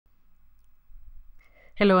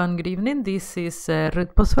Hello and good evening. This is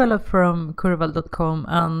Ruth Pozuelo from Curbal.com,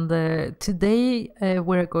 and today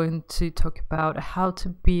we're going to talk about how to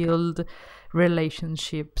build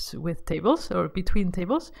relationships with tables or between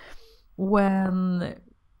tables when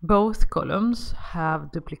both columns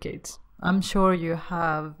have duplicates. I'm sure you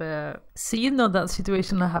have seen that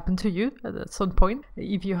situation that happened to you at some point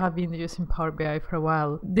if you have been using Power BI for a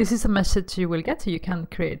while. This is a message you will get. You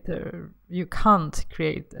can't create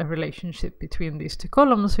a relationship between these two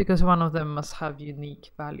columns because one of them must have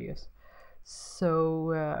unique values.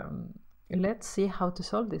 So let's see how to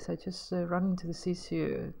solve this. I just ran into this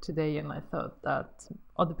issue today and I thought that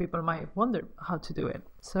other people might wonder how to do it.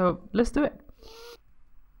 So let's do it.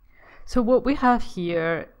 So what we have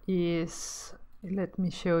here is, let me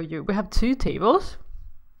show you, we have two tables.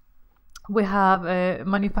 We have a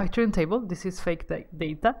manufacturing table. This is fake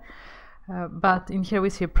data. But in here we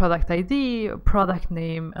see a product ID, a product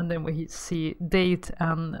name, and then we see date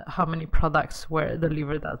and how many products were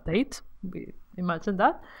delivered that date. We imagine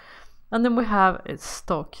that. And then we have a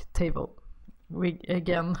stock table. We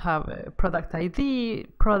again have a product ID,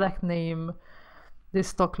 product name, the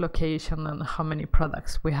stock location, and how many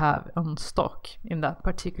products we have on stock in that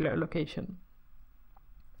particular location.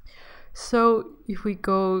 So if we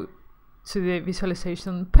go to the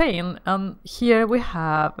visualization pane, and here we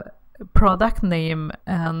have product name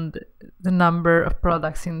and the number of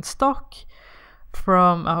products in stock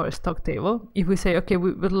from our stock table. If we say, okay,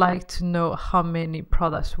 we would like to know how many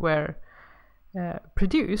products were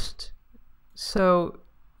produced. So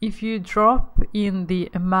if you drop in the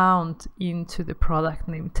amount into the product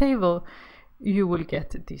name table, you will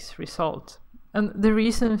get this result. And the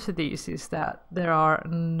reason for this is that there are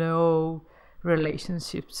no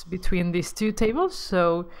relationships between these two tables.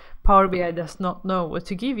 So Power BI does not know what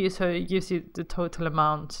to give you, so it gives you the total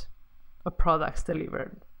amount of products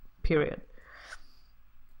delivered, period.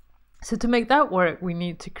 So to make that work, we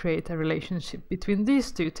need to create a relationship between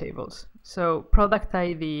these two tables. So product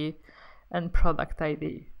ID and product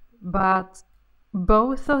ID. But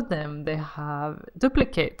both of them, they have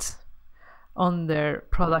duplicates on their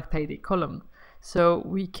product ID column. So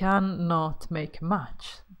we cannot make a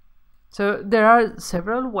match. So there are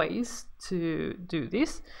several ways to do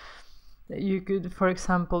this. You could, for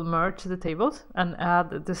example, merge the tables and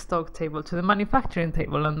add the stock table to the manufacturing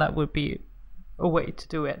table, and that would be a way to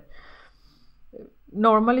do it.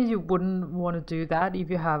 Normally, you wouldn't want to do that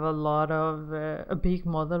if you have a big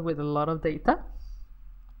model with a lot of data.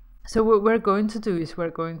 So what we're going to do is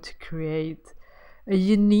we're going to create a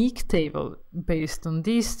unique table based on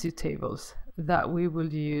these two tables that we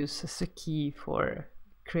will use as a key for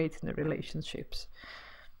creating the relationships.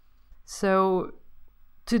 So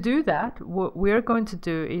to do that, what we're going to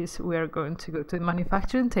do is we're going to go to the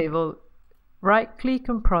manufacturing table, right click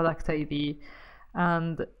on product ID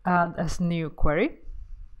and add as new query.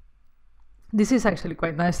 This is actually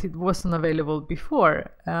quite nice. It wasn't available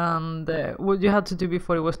before, and what you had to do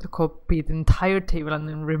before was to copy the entire table and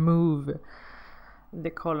then remove the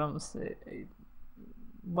columns.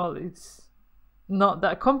 Well, it's not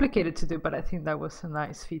that complicated to do, but I think that was a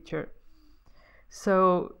nice feature.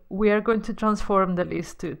 So we are going to transform the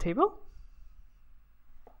list to a table.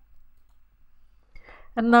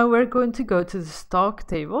 And now we're going to go to the stock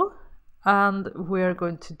table, and we're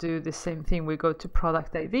going to do the same thing. We go to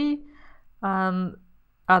product ID and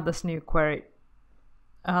add this new query,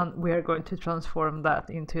 and we are going to transform that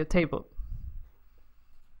into a table.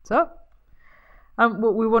 So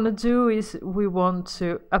what we want to do is we want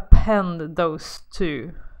to append those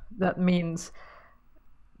two. That means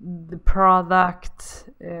the product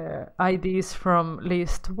IDs from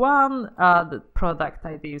list 1 add product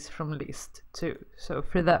IDs from list 2. So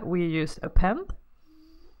for that we use append,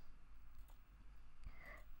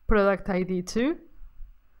 product ID 2.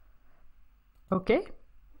 Okay,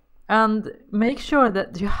 and make sure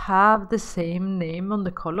that you have the same name on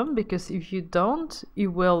the column, because if you don't, it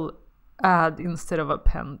will add instead of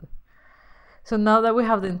append. So now that we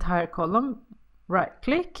have the entire column, right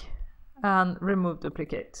click and remove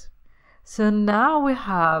duplicate. So now we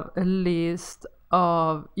have a list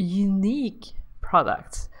of unique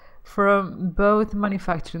products from both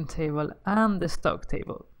manufacturing table and the stock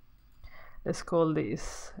table. Let's call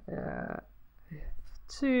this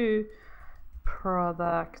to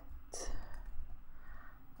product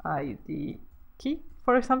ID key,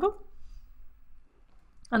 for example.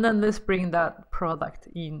 And then let's bring that product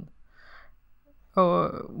in.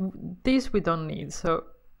 Oh, this we don't need, so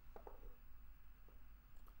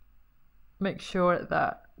make sure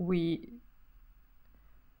that we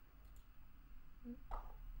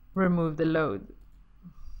remove the load.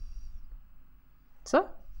 So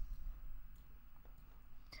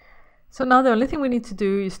So now the only thing we need to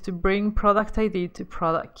do is to bring product ID to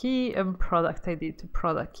product key and product ID to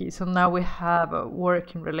product key. So now we have a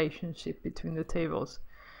working relationship between the tables.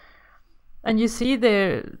 And you see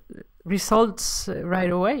the results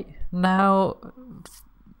right away. Now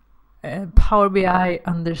Power BI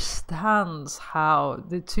understands how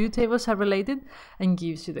the two tables are related and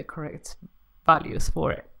gives you the correct values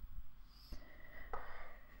for it.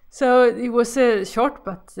 So it was a short,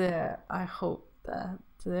 but I hope that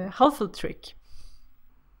helpful trick.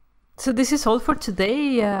 So this is all for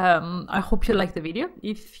today. I hope you liked the video.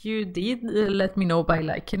 If you did, let me know by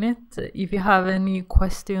liking it. If you have any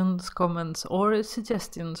questions, comments, or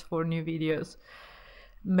suggestions for new videos,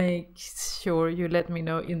 make sure you let me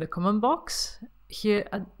know in the comment box here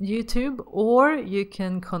at YouTube, or you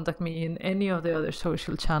can contact me in any of the other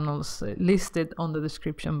social channels listed on the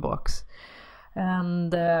description box.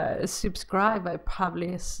 And subscribe. I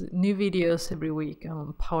publish new videos every week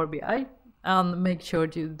on Power BI. And make sure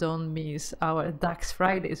you don't miss our DAX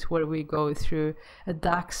Fridays, where we go through a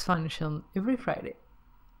DAX function every Friday.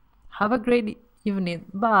 Have a great evening.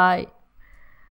 Bye.